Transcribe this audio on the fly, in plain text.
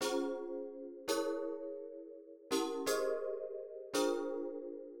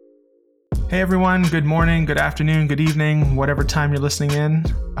Hey everyone, good morning, good afternoon, good evening, whatever time you're listening in.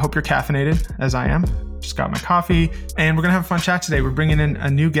 I hope you're caffeinated, as I am. Just got my coffee, and we're going to have a fun chat today. We're bringing in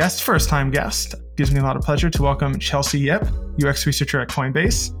a new guest, first-time guest. Gives me a lot of pleasure to welcome Chelsea Yip, UX researcher at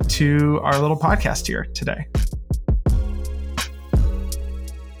Coinbase, to our little podcast here today.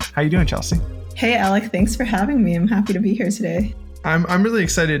 How you doing, Chelsea? Hey, Alec. Thanks for having me. I'm happy to be here today. I'm really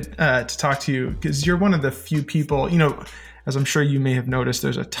excited to talk to you because you're one of the few people, as I'm sure you may have noticed,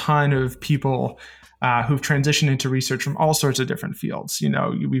 there's a ton of people who've transitioned into research from all sorts of different fields.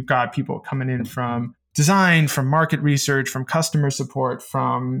 We've got people coming in from design, from market research, from customer support,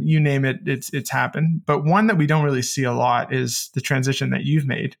 from you name it, it's happened. But one that we don't really see a lot is the transition that you've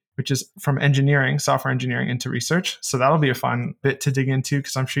made, which is from engineering, software engineering into research. So that'll be a fun bit to dig into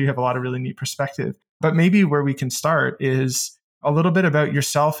because I'm sure you have a lot of really neat perspective. But maybe where we can start is a little bit about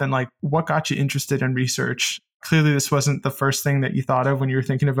yourself and like what got you interested in research. Clearly, this wasn't the first thing that you thought of when you were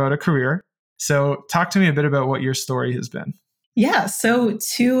thinking about a career. So talk to me a bit about what your story has been. Yeah. So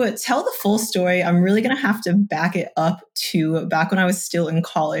to tell the full story, I'm really going to have to back it up to back when I was still in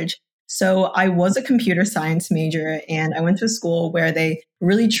college. So I was a computer science major and I went to a school where they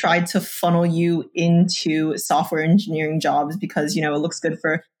really tried to funnel you into software engineering jobs because, it looks good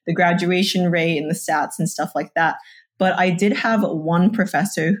for the graduation rate and the stats and stuff like that. But I did have one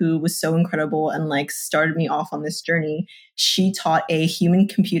professor who was so incredible and started me off on this journey. She taught a human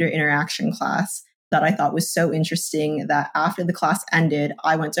computer interaction class that I thought was so interesting that after the class ended,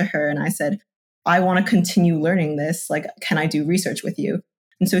 I went to her and I said, I want to continue learning this. Can I do research with you?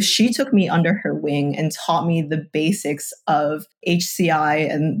 And so she took me under her wing and taught me the basics of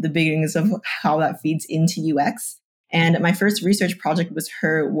HCI and the beginnings of how that feeds into UX. And my first research project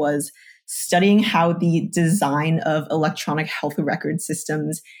was studying how the design of electronic health record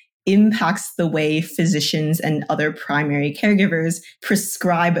systems impacts the way physicians and other primary caregivers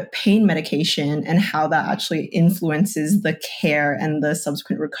prescribe pain medication and how that actually influences the care and the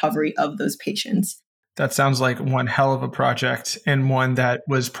subsequent recovery of those patients. That sounds like one hell of a project and one that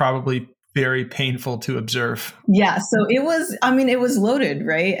was probably very painful to observe. Yeah, so it was loaded,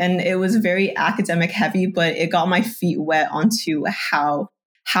 right? And it was very academic heavy, but it got my feet wet onto how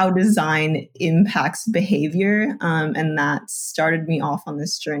design impacts behavior. And that started me off on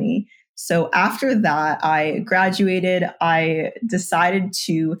this journey. So after that, I graduated. I decided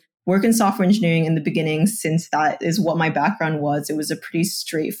to work in software engineering in the beginning, since that is what my background was. It was a pretty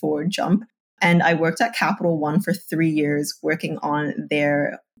straightforward jump. And I worked at Capital One for 3 years, working on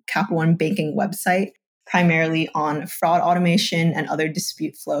their Capital One banking website, primarily on fraud automation and other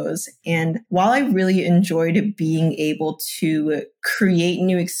dispute flows. And while I really enjoyed being able to create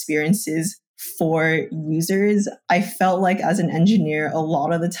new experiences for users, I felt like as an engineer, a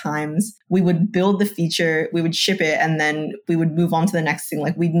lot of the times we would build the feature, we would ship it, and then we would move on to the next thing.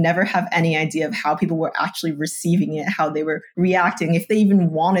 We'd never have any idea of how people were actually receiving it, how they were reacting, if they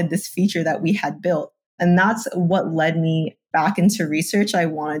even wanted this feature that we had built. And that's what led me back into research. I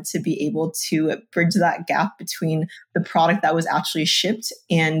wanted to be able to bridge that gap between the product that was actually shipped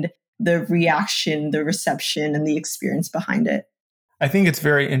and the reaction, the reception, and the experience behind it. I think it's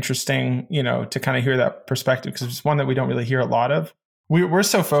very interesting, to kind of hear that perspective because it's one that we don't really hear a lot of. We're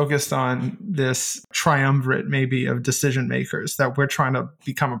so focused on this triumvirate maybe of decision makers that we're trying to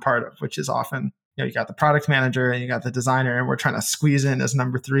become a part of, which is often, you got the product manager and you got the designer, and we're trying to squeeze in as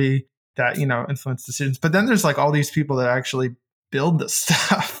number 3 that, influence decisions. But then there's all these people that actually build the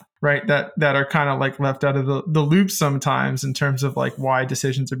stuff, right? That are kind of left out of the loop sometimes in terms of why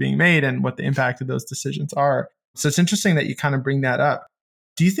decisions are being made and what the impact of those decisions are. So it's interesting that you kind of bring that up.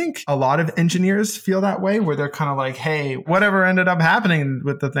 Do you think a lot of engineers feel that way, where they're kind of like, hey, whatever ended up happening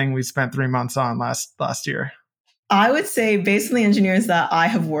with the thing we spent 3 months on last year? I would say based on the engineers that I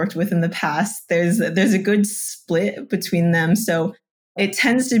have worked with in the past, there's a good split between them. So it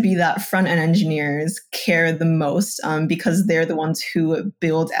tends to be that front-end engineers care the most because they're the ones who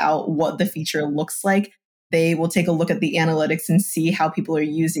build out what the feature looks like. They will take a look at the analytics and see how people are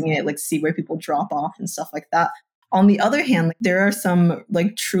using it, see where people drop off and stuff like that. On the other hand, there are some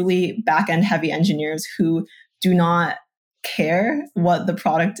truly back-end heavy engineers who do not care what the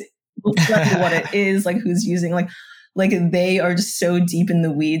product looks like, what it is, who's using, they are just so deep in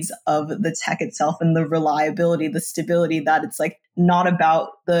the weeds of the tech itself and the reliability, the stability, that it's not about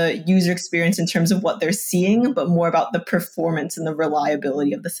the user experience in terms of what they're seeing, but more about the performance and the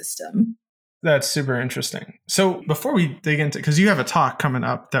reliability of the system. That's super interesting. So before we dig into, because you have a talk coming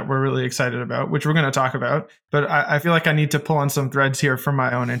up that we're really excited about, which we're going to talk about, but I feel like I need to pull on some threads here for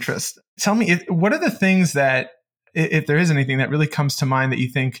my own interest. Tell me, what are the things that, if there is anything that really comes to mind that you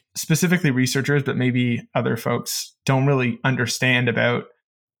think specifically researchers, but maybe other folks don't really understand about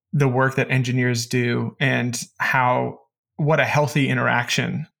the work that engineers do and what a healthy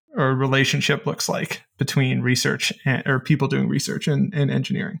interaction or relationship looks like between research or people doing research and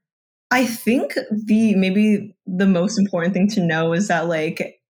engineering? I think maybe the most important thing to know is that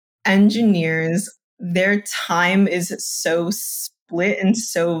like engineers, their time is so split and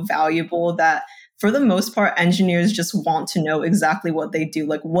so valuable that for the most part, engineers just want to know exactly what they do.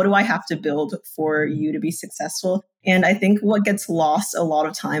 Like, what do I have to build for you to be successful? And I think what gets lost a lot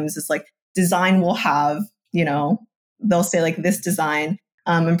of times is like design will have, they'll say like this design,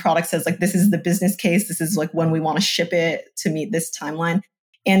 and product says like, this is the business case. This is like when we want to ship it to meet this timeline.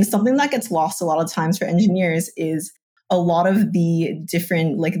 And something that gets lost a lot of times for engineers is a lot of the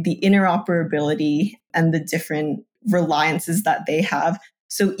different, like the interoperability and the different reliances that they have.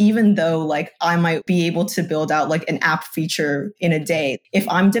 So even though like I might be able to build out like an app feature in a day, if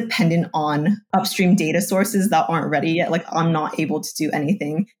I'm dependent on upstream data sources that aren't ready yet, like I'm not able to do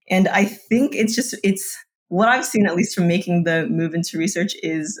anything. And I think it's what I've seen, at least from making the move into research,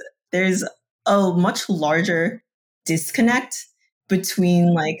 is there's a much larger disconnect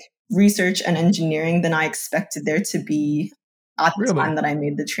between like research and engineering than I expected there to be at the time that I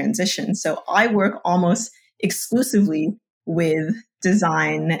made the transition. So I work almost exclusively with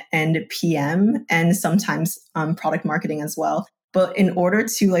design and PM and sometimes product marketing as well. But in order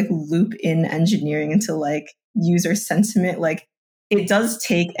to like loop in engineering into like user sentiment, like it does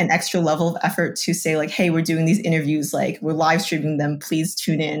take an extra level of effort to say like, hey, we're doing these interviews, like we're live streaming them, please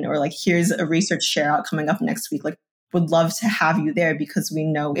tune in, or like here's a research share out coming up next week. Like would love to have you there because we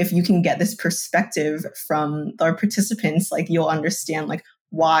know if you can get this perspective from our participants, like you'll understand like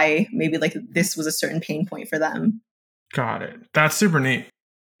why maybe like this was a certain pain point for them. Got it. That's super neat.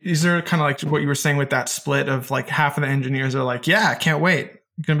 Is there kind of like what you were saying with that split of like half of the engineers are like, yeah, I can't wait.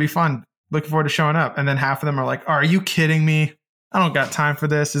 It's going to be fun. Looking forward to showing up. And then half of them are like, are you kidding me? I don't got time for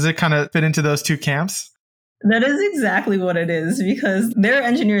this. Does it kind of fit into those two camps? That is exactly what it is, because there are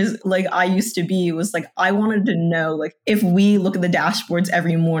engineers like I used to be, was like, I wanted to know, like, if we look at the dashboards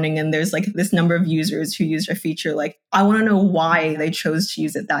every morning and there's like this number of users who used our feature, like, I want to know why they chose to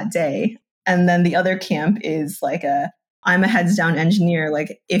use it that day. And then the other camp is like I'm a heads down engineer.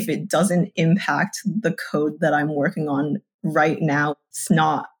 Like, if it doesn't impact the code that I'm working on right now, it's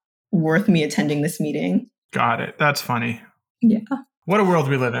not worth me attending this meeting. Got it. That's funny. Yeah. What a world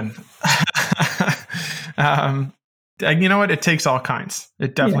we live in. You know what? It takes all kinds.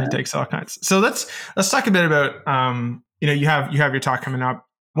 It definitely takes all kinds. So let's talk a bit about, you have your talk coming up.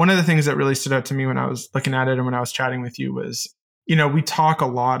 One of the things that really stood out to me when I was looking at it and when I was chatting with you was, we talk a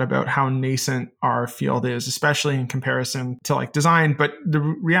lot about how nascent our field is, especially in comparison to like design. But the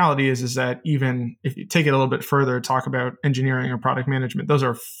reality is that even if you take it a little bit further, talk about engineering or product management, those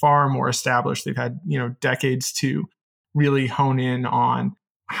are far more established. They've had, decades to really hone in on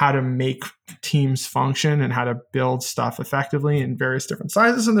how to make teams function and how to build stuff effectively in various different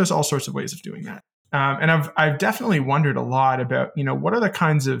sizes. And there's all sorts of ways of doing that. And I've definitely wondered a lot about, what are the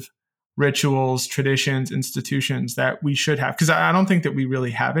kinds of rituals, traditions, institutions that we should have? Because I don't think that we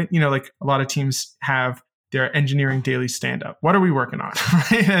really have it. Like a lot of teams have their engineering daily stand-up. What are we working on?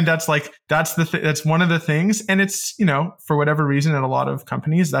 Right? And that's one of the things. And it's, for whatever reason, in a lot of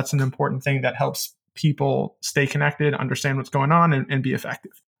companies, that's an important thing that helps people stay connected, understand what's going on, and be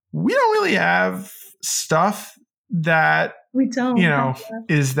effective. We don't really have stuff that, we don't,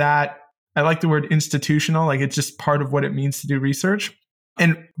 is that, I like the word institutional, like it's just part of what it means to do research.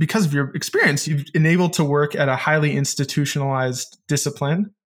 And because of your experience, you've been able to work at a highly institutionalized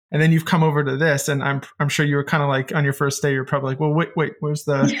discipline. And then you've come over to this, and I'm sure you were kind of like on your first day, you're probably like, well, wait, where's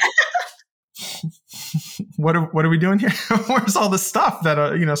the... what are we doing here? Where's all the stuff that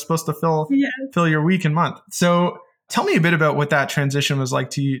supposed to fill your week and month? So tell me a bit about what that transition was like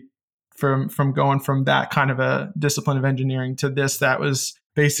to you, from going from that kind of a discipline of engineering to this that was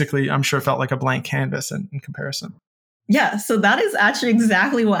basically, I'm sure, felt like a blank canvas in comparison. Yeah, so that is actually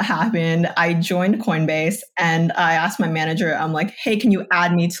exactly what happened. I joined Coinbase and I asked my manager, I'm like, hey, can you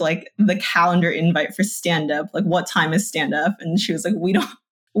add me to like the calendar invite for stand-up? Like, what time is stand-up? And she was like, we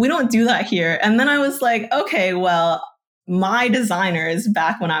don't do that here. And then I was like, okay, well, my designers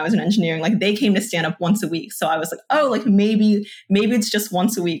back when I was in engineering, like they came to stand up once a week. So I was like, oh, like maybe it's just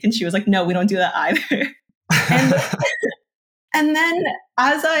once a week. And she was like, no, we don't do that either. And then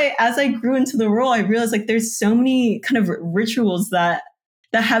as I grew into the role, I realized like there's so many kind of rituals that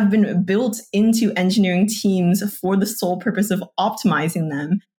have been built into engineering teams for the sole purpose of optimizing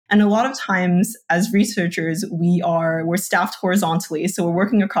them. And a lot of times as researchers, we're staffed horizontally. So we're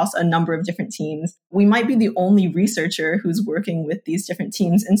working across a number of different teams. We might be the only researcher who's working with these different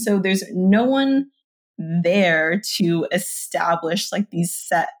teams. And so there's no one there to establish like these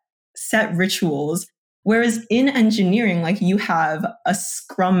set set rituals. Whereas in engineering, like you have a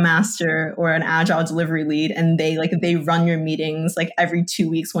scrum master or an agile delivery lead, and they run your meetings like every 2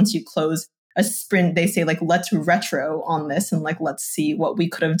 weeks. Once you close a sprint, they say like, let's retro on this and like, let's see what we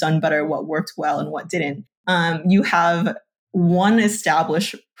could have done better, what worked well and what didn't. You have one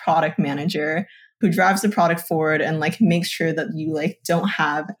established product manager who drives the product forward and like makes sure that you like don't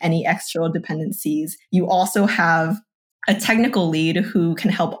have any external dependencies. You also have a technical lead who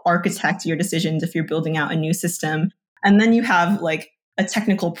can help architect your decisions if you're building out a new system. And then you have like a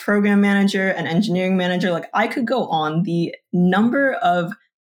technical program manager, an engineering manager. Like I could go on. The number of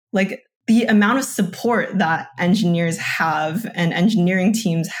like the amount of support that engineers have and engineering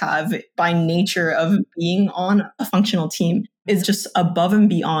teams have by nature of being on a functional team is just above and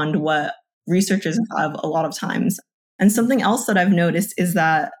beyond what researchers have a lot of times. And something else that I've noticed is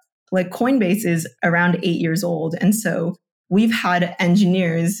that like Coinbase is around 8 years old. And so we've had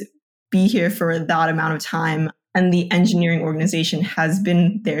engineers be here for that amount of time. And the engineering organization has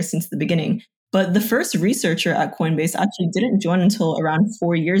been there since the beginning. But the first researcher at Coinbase actually didn't join until around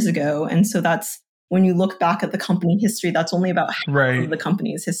 4 years ago. And so that's when you look back at the company history, that's only about half of the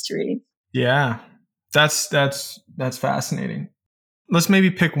company's history. Yeah, that's fascinating. Let's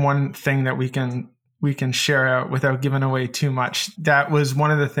maybe pick one thing that we can share out without giving away too much. That was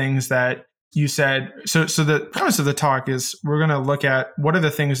one of the things that you said. So the premise of the talk is we're going to look at what are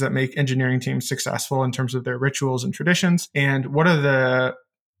the things that make engineering teams successful in terms of their rituals and traditions, and what are the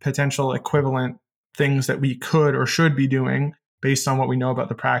potential equivalent things that we could or should be doing based on what we know about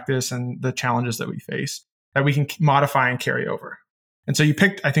the practice and the challenges that we face that we can modify and carry over. And so you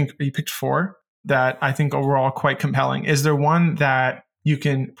picked 4 that I think overall quite compelling. Is there one that you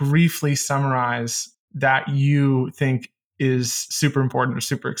can briefly summarize that you think is super important or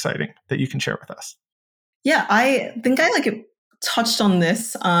super exciting that you can share with us? Yeah, I think I touched on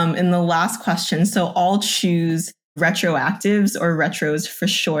this in the last question. So I'll choose retroactives, or retros for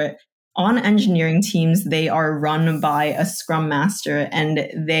short. On engineering teams, they are run by a scrum master, and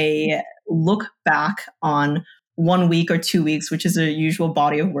they look back on 1 week or 2 weeks, which is a usual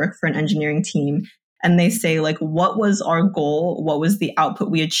body of work for an engineering team. And they say like, what was our goal? What was the output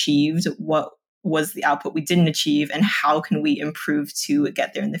we achieved? What was the output we didn't achieve? And how can we improve to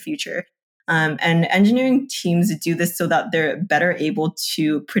get there in the future? And engineering teams do this so that they're better able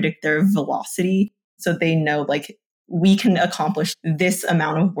to predict their velocity. So they know like we can accomplish this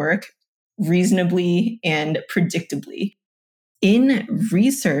amount of work reasonably and predictably. In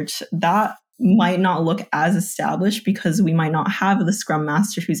research, that might not look as established because we might not have the scrum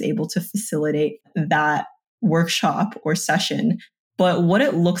master who's able to facilitate that workshop or session. But what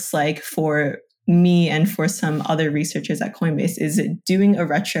it looks like for me and for some other researchers at Coinbase is doing a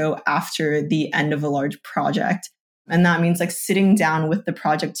retro after the end of a large project. And that means like sitting down with the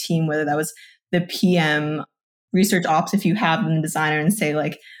project team, whether that was the PM, research ops, if you have the designer, and say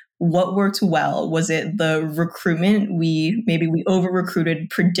like, what worked well? Was it the recruitment? Maybe we over recruited,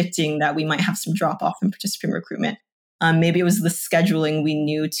 predicting that we might have some drop off in participant recruitment. Maybe it was the scheduling. We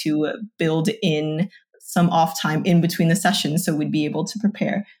knew to build in some off time in between the sessions so we'd be able to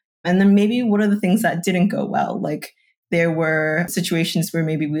prepare. And then maybe what are the things that didn't go well? Like there were situations where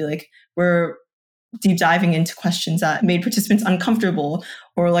maybe we were deep diving into questions that made participants uncomfortable,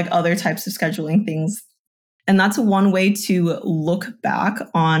 or like other types of scheduling things. And that's one way to look back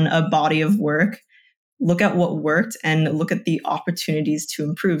on a body of work, look at what worked and look at the opportunities to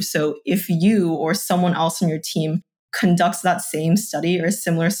improve. So if you or someone else on your team conducts that same study or a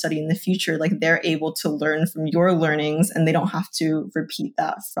similar study in the future, like they're able to learn from your learnings and they don't have to repeat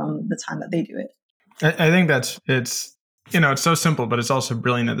that from the time that they do it. I think it's so simple, but it's also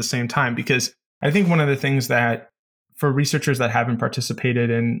brilliant at the same time, because I think one of the things that for researchers that haven't participated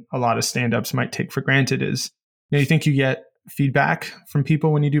in a lot of stand-ups might take for granted is, you think you get feedback from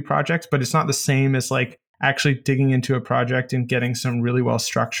people when you do projects, but it's not the same as like actually digging into a project and getting some really well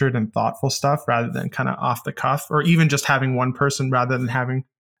structured and thoughtful stuff rather than kind of off the cuff, or even just having one person rather than having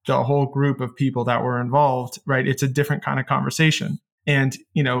the whole group of people that were involved, right? It's a different kind of conversation. And,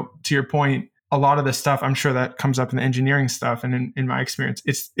 to your point, a lot of the stuff, I'm sure that comes up in the engineering stuff. And in my experience,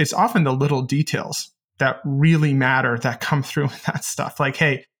 it's often the little details that really matter that come through in that stuff. Like,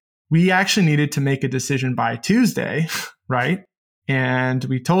 hey, we actually needed to make a decision by Tuesday, right? And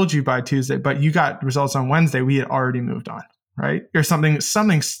we told you by Tuesday, but you got results on Wednesday. We had already moved on, right? Or something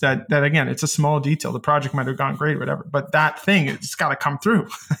that again, it's a small detail. The project might have gone great, whatever, but that thing, it's got to come through.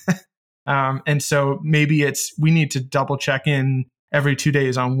 And so maybe we need to double check in every 2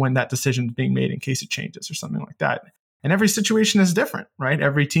 days on when that decision is being made in case it changes or something like that. And every situation is different, right?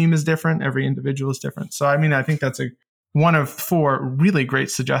 Every team is different. Every individual is different. So, I mean, I think that's a one of 4 really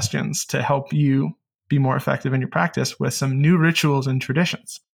great suggestions to help you be more effective in your practice with some new rituals and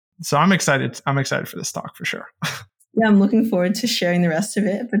traditions. So I'm excited. I'm excited for this talk for sure. Yeah, I'm looking forward to sharing the rest of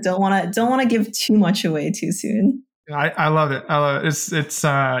it, but don't want to give too much away too soon. I love it. I love it. It's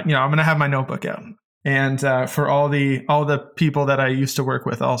I'm going to have my notebook out. And for all the people that I used to work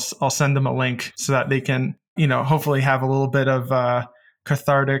with, I'll send them a link so that they can, hopefully have a little bit of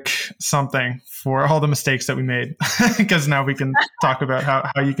cathartic something for all the mistakes that we made, because now we can talk about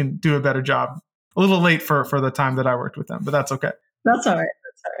how you can do a better job. A little late for the time that I worked with them, but that's okay. That's all right.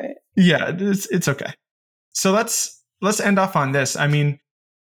 That's all right. Yeah, it's okay. So let's end off on this. I mean,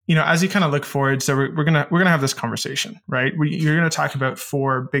 as you kind of look forward, so we're gonna have this conversation, right? You're gonna talk about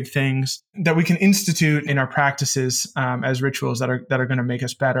 4 big things that we can institute in our practices as rituals that are going to make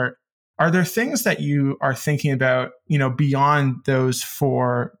us better. Are there things that you are thinking about, beyond those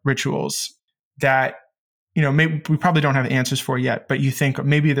 4 rituals that, maybe we probably don't have answers for yet, but you think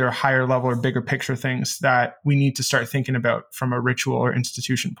maybe there are higher level or bigger picture things that we need to start thinking about from a ritual or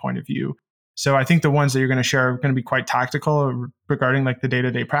institution point of view? So I think the ones that you're going to share are going to be quite tactical regarding like the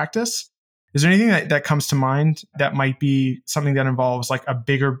day-to-day practice. Is there anything that comes to mind that might be something that involves like a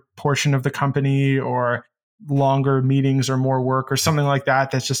bigger portion of the company or longer meetings or more work or something like that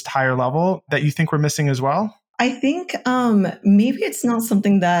that's just higher level that you think we're missing as well? I think maybe it's not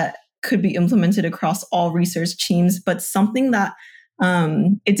something that could be implemented across all research teams, but something that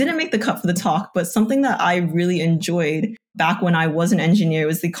it didn't make the cut for the talk, but something that I really enjoyed back when I was an engineer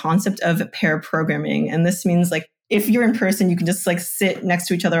was the concept of pair programming. And this means like if you're in person, you can just like sit next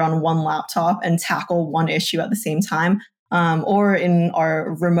to each other on one laptop and tackle one issue at the same time. Or in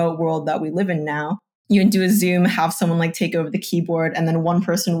our remote world that we live in now, you can do a Zoom, have someone like take over the keyboard, and then one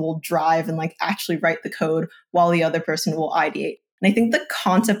person will drive and like actually write the code while the other person will ideate. And I think the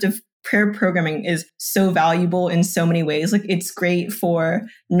concept of pair programming is so valuable in so many ways. Like it's great for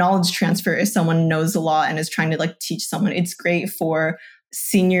knowledge transfer if someone knows a lot and is trying to like teach someone. It's great for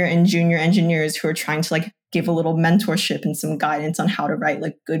senior and junior engineers who are trying to like give a little mentorship and some guidance on how to write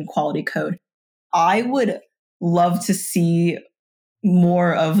like good quality code. I would love to see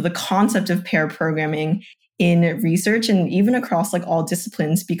more of the concept of pair programming in research and even across like all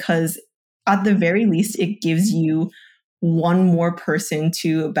disciplines, because at the very least, it gives you one more person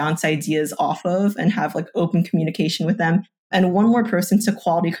to bounce ideas off of and have like open communication with them, and one more person to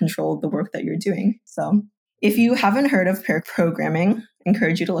quality control the work that you're doing. So if you haven't heard of pair programming, I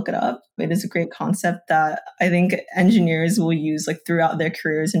encourage you to look it up. It is a great concept that I think engineers will use like throughout their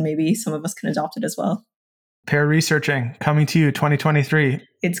careers, and maybe some of us can adopt it as well. Pair researching coming to you 2023.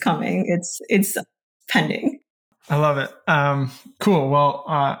 It's coming. It's pending. I love it. Cool. Well,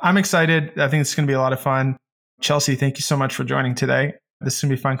 I'm excited. I think it's going to be a lot of fun. Chelsea, thank you so much for joining today. This is going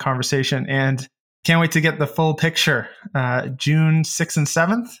to be a fun conversation, and can't wait to get the full picture. June 6th and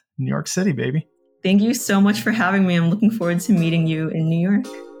 7th, New York City, baby. Thank you so much for having me. I'm looking forward to meeting you in New York.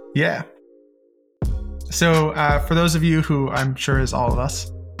 Yeah. So for those of you who I'm sure is all of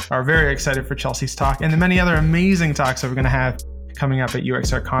us are very excited for Chelsea's talk and the many other amazing talks that we're going to have coming up at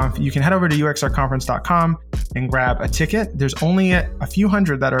UXRConf, you can head over to uxrconference.com and grab a ticket. There's only a few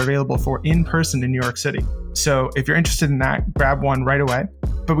hundred that are available for in-person in New York City. So if you're interested in that, grab one right away.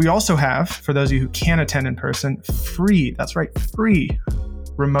 But we also have, for those of you who can attend in person, free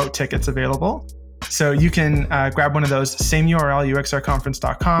remote tickets available. So you can grab one of those, same URL,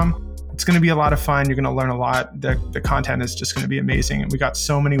 uxrconference.com. It's going to be a lot of fun. You're going to learn a lot. The content is just going to be amazing. And we got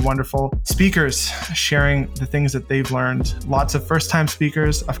so many wonderful speakers sharing the things that they've learned. Lots of first-time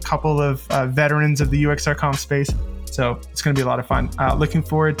speakers, a couple of veterans of the UXRConf space. So it's going to be a lot of fun. Looking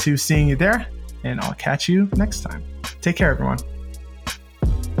forward to seeing you there, and I'll catch you next time. Take care, everyone.